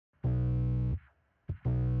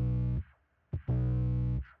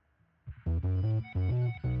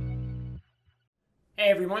Hey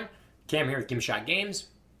everyone, Cam here with GameShot Games.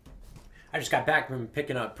 I just got back from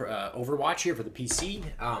picking up Overwatch here for the PC.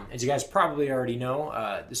 As you guys probably already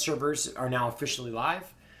know, the servers are now officially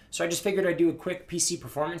live. So I just figured I'd do a quick PC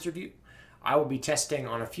performance review. I will be testing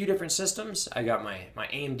on a few different systems. I got my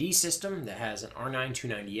AMD system that has an R9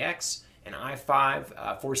 290X, an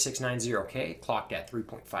i5 4690K clocked at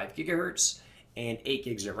 3.5 gigahertz, and 8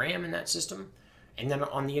 gigs of RAM in that system. And then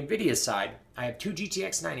on the NVIDIA side, I have two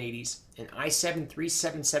GTX 980s, an i7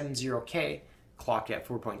 3770K clocked at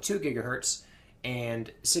 4.2 gigahertz,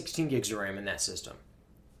 and 16 gigs of RAM in that system.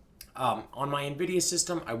 On my NVIDIA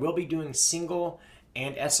system, I will be doing single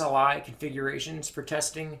and SLI configurations for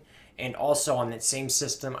testing, and also on that same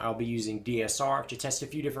system, I'll be using DSR to test a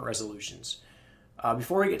few different resolutions.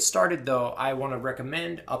 Before we get started though, I want to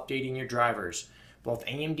recommend updating your drivers. Both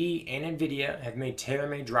AMD and NVIDIA have made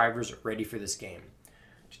tailor-made drivers ready for this game.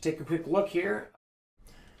 To take a quick look here,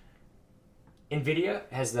 NVIDIA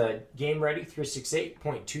has the game-ready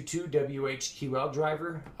 368.22 WHQL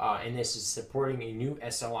driver, and this is supporting a new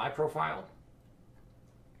SLI profile.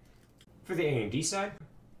 For the AMD side,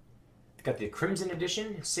 we've got the Crimson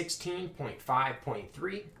Edition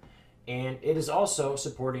 16.5.3, and it is also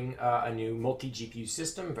supporting a new multi-GPU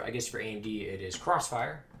system. I guess for AMD it is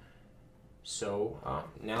Crossfire. So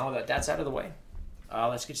now that that's out of the way,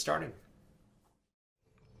 let's get started.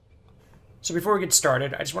 So before we get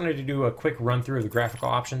started, I just wanted to do a quick run through of the graphical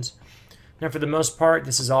options. Now for the most part,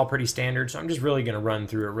 this is all pretty standard, so I'm just really going to run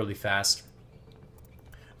through it really fast.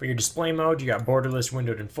 For your display mode, you got borderless,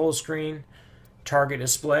 windowed, and full screen. Target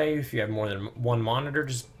display, if you have more than one monitor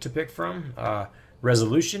to pick from.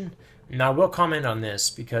 Resolution. Now I will comment on this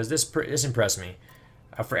because this impressed me.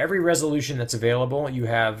 For every resolution that's available, you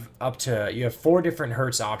have 4 different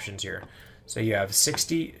hertz options here. So you have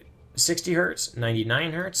 60 hertz,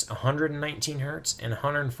 99 hertz, 119 hertz, and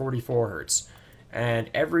 144 hertz. And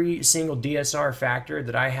every single DSR factor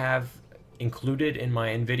that I have included in my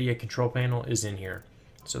NVIDIA control panel is in here.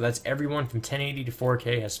 So that's everyone from 1080 to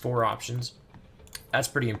 4K has 4 options. That's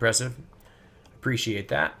pretty impressive. Appreciate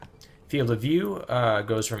that. Field of view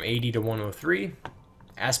goes from 80 to 103.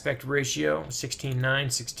 Aspect ratio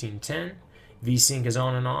 16:9, 16:10. VSync is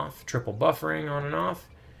on and off. Triple buffering on and off.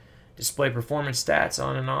 Display performance stats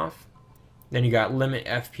on and off. Then you got limit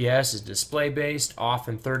FPS is display based, off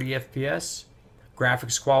and 30 FPS.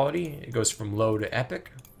 Graphics quality, it goes from low to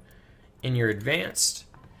epic. In your advanced,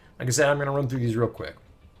 like I said, I'm going to run through these real quick.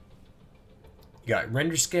 You got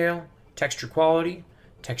render scale, texture quality,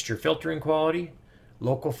 texture filtering quality,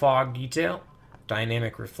 local fog detail,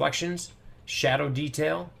 dynamic reflections, shadow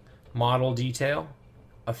detail, model detail,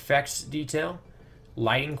 effects detail,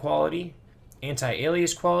 lighting quality,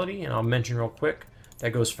 anti-alias quality, and I'll mention real quick,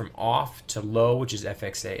 that goes from off to low, which is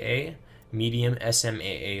FXAA, medium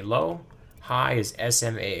SMAA low, high is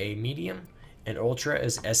SMAA medium, and ultra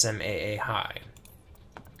is SMAA high.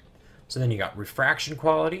 So then you got refraction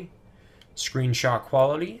quality, screenshot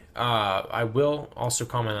quality. I will also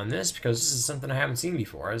comment on this because this is something I haven't seen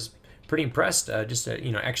before. I was pretty impressed. Just a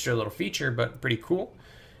extra little feature, but pretty cool.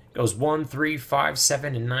 It goes 1, 3, 5,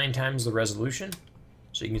 7, and 9 times the resolution,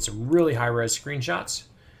 so you can get some really high-res screenshots.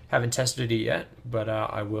 Haven't tested it yet, but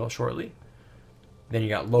I will shortly. Then you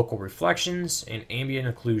got local reflections and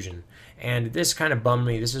ambient occlusion, and this kind of bummed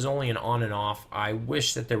me. This is only an on and off. I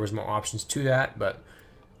wish that there was more options to that, but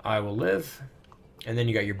I will live. And then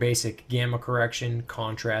you got your basic gamma correction,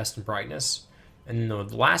 contrast, and brightness. And the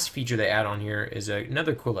last feature they add on here is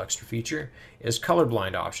another cool extra feature, is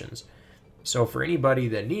colorblind options. So for anybody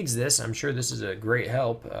that needs this, I'm sure this is a great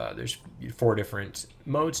help. There's 4 different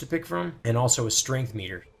modes to pick from, and also a strength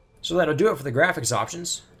meter. So that'll do it for the graphics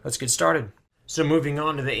options. Let's get started. So moving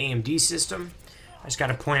on to the AMD system, I just got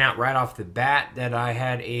to point out right off the bat that I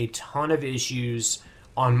had a ton of issues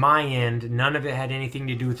on my end. None of it had anything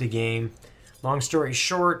to do with the game. Long story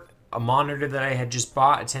short, a monitor that I had just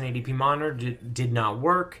bought, a 1080p monitor, did not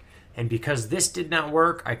work. And because this did not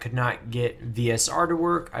work, I could not get VSR to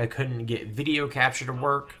work. I couldn't get video capture to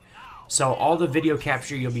work. So all the video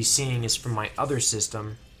capture you'll be seeing is from my other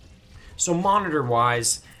system. So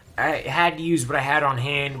monitor-wise, I had to use what I had on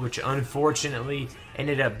hand, which unfortunately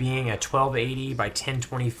ended up being a 1280 by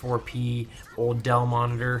 1024p old Dell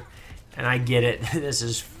monitor. And I get it, this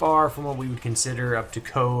is far from what we would consider up to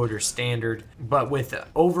code or standard. But with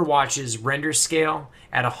Overwatch's render scale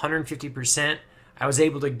at 150%, I was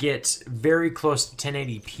able to get very close to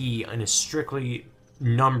 1080p on a strictly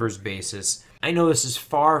numbers basis. I know this is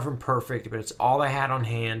far from perfect, but it's all I had on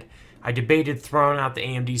hand. I debated throwing out the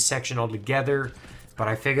AMD section altogether, but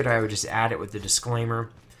I figured I would just add it with the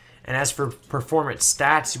disclaimer. And as for performance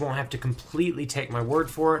stats, you won't have to completely take my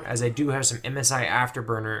word for it, as I do have some MSI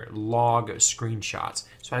Afterburner log screenshots,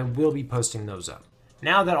 so I will be posting those up.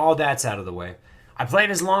 Now that all that's out of the way, I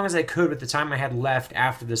played as long as I could with the time I had left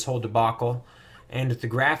after this whole debacle, and with the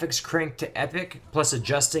graphics cranked to epic, plus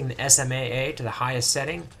adjusting the SMAA to the highest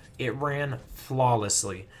setting, it ran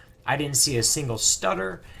flawlessly. I didn't see a single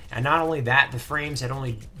stutter, and not only that, the frames had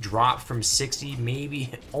only dropped from 60,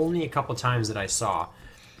 maybe only a couple times that I saw.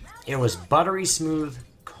 It was buttery smooth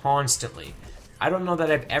constantly. I don't know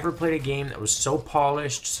that I've ever played a game that was so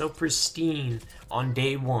polished, so pristine on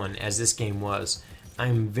day one as this game was.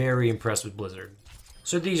 I'm very impressed with Blizzard.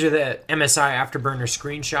 So these are the MSI Afterburner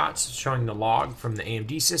screenshots showing the log from the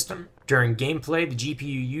AMD system. During gameplay, the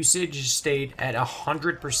GPU usage stayed at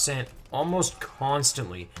 100% almost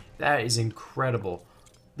constantly. That is incredible.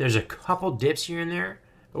 There's a couple dips here and there,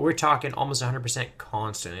 but we're talking almost 100%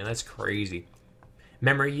 constantly. That's crazy.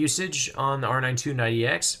 Memory usage on the R9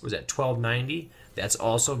 290X was at 1290. That's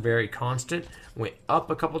also very constant. Went up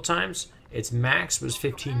a couple times. Its max was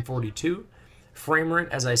 1542. Frame rate,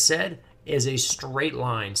 as I said, is a straight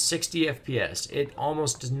line, 60 FPS. It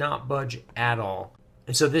almost does not budge at all.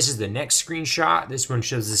 And so this is the next screenshot. This one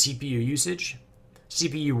shows the CPU usage.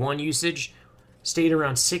 CPU 1 usage stayed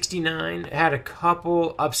around 69. It had a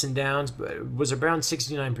couple ups and downs, but it was around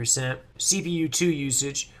 69%. CPU 2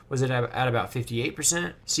 usage was at about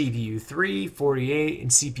 58%. CPU 3, 48,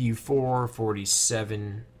 and CPU 4,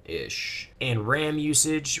 47-ish. And RAM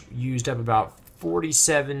usage used up about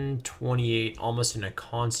 47, 28, almost in a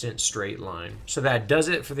constant straight line. So that does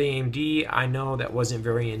it for the AMD. I know that wasn't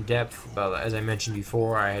very in-depth, but as I mentioned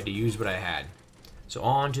before, I had to use what I had. So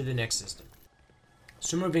on to the next system.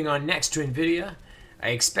 So moving on next to NVIDIA, I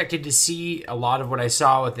expected to see a lot of what I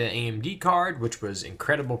saw with the AMD card, which was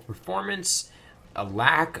incredible performance, a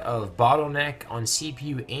lack of bottleneck on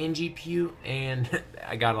CPU and GPU, and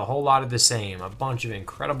I got a whole lot of the same, a bunch of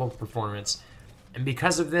incredible performance. And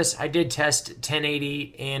because of this, I did test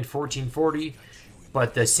 1080 and 1440,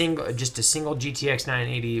 but just a single GTX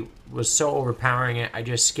 980 was so overpowering it, I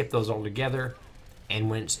just skipped those altogether and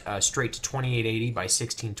went straight to 2880 by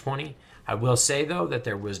 1620. I will say though that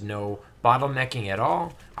there was no bottlenecking at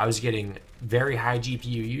all. I was getting very high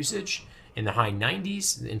GPU usage in the high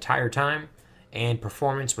 90s the entire time, and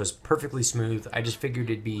performance was perfectly smooth. I just figured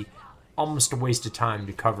it'd be almost a waste of time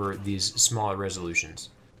to cover these smaller resolutions.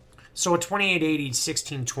 So at 2880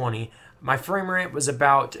 1620, my frame rate was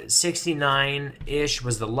about 69-ish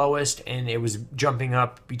was the lowest, and it was jumping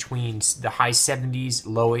up between the high 70s,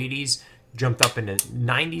 low 80s, jumped up into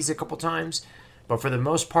 90s a couple times. But for the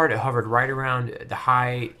most part, it hovered right around the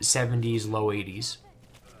high 70s, low 80s.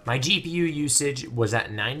 My GPU usage was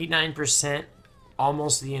at 99%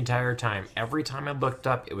 almost the entire time. Every time I looked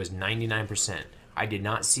up, it was 99%. I did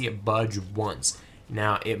not see it budge once.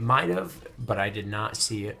 Now, it might have, but I did not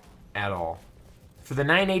see it at all. For the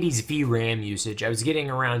 980's VRAM usage, I was getting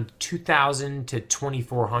around 2,000 to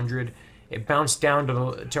 2,400. It bounced down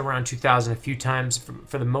to around 2,000 a few times.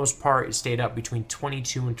 For the most part, it stayed up between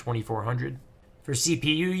 22 and 2,400. For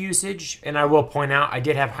CPU usage, and I will point out, I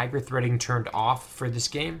did have hyper-threading turned off for this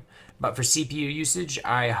game, but for CPU usage,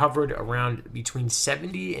 I hovered around between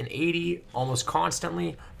 70 and 80 almost constantly.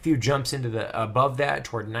 A few jumps into the above that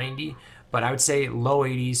toward 90, but I would say low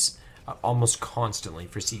 80s almost constantly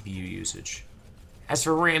for CPU usage. As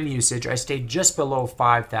for RAM usage, I stayed just below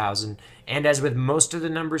 5,000, and as with most of the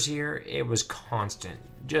numbers here, it was constant.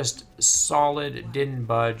 Just solid, didn't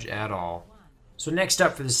budge at all. So next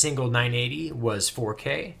up for the single 980 was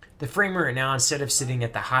 4K. The frame rate now, instead of sitting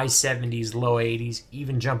at the high 70s, low 80s,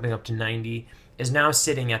 even jumping up to 90, is now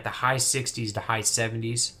sitting at the high 60s to high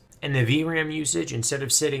 70s. And the VRAM usage, instead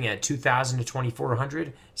of sitting at 2,000 to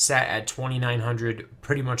 2,400, sat at 2,900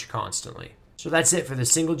 pretty much constantly. So that's it for the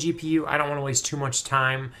single GPU. I don't want to waste too much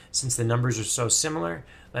time since the numbers are so similar.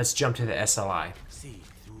 Let's jump to the SLI.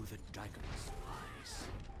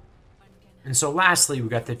 And so lastly, we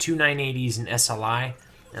got the two 980s in SLI.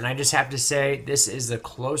 And I just have to say, this is the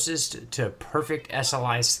closest to perfect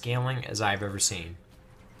SLI scaling as I've ever seen.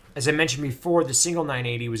 As I mentioned before, the single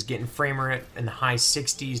 980 was getting frame rate in the high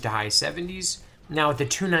 60s to high 70s. Now with the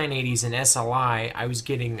two 980s in SLI, I was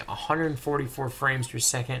getting 144 frames per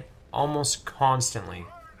second almost constantly.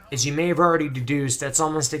 As you may have already deduced, that's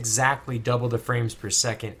almost exactly double the frames per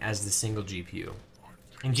second as the single GPU.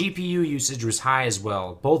 And GPU usage was high as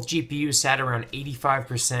well. Both GPUs sat around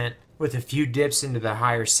 85%, with a few dips into the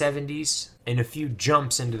higher 70s and a few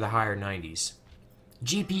jumps into the higher 90s.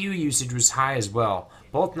 GPU usage was high as well.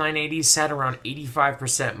 Both 980s sat around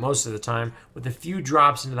 85% most of the time, with a few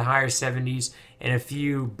drops into the higher 70s and a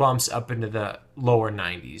few bumps up into the lower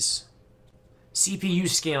 90s. CPU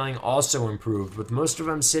scaling also improved, with most of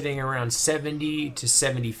them sitting around 70 to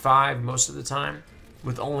 75 most of the time,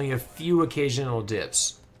 with only a few occasional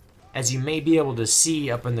dips. As you may be able to see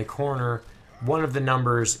up in the corner, one of the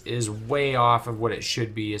numbers is way off of what it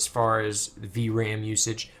should be as far as VRAM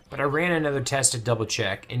usage, but I ran another test to double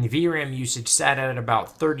check, and VRAM usage sat at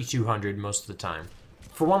about 3200 most of the time.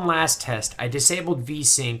 For one last test, I disabled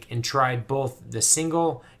VSync and tried both the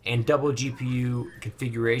single and double GPU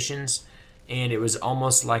configurations, and it was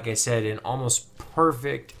almost, like I said, an almost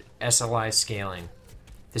perfect SLI scaling.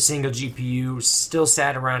 The single GPU still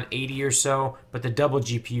sat around 80 or so, but the double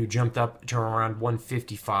GPU jumped up to around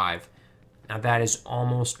 155. Now that is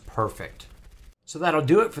almost perfect. So that'll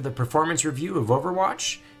do it for the performance review of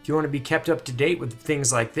Overwatch. If you want to be kept up to date with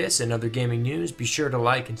things like this and other gaming news, be sure to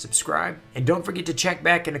like and subscribe. And don't forget to check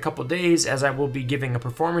back in a couple days, as I will be giving a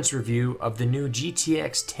performance review of the new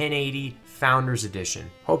GTX 1080 Founders Edition.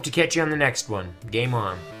 Hope to catch you on the next one. Game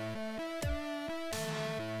on.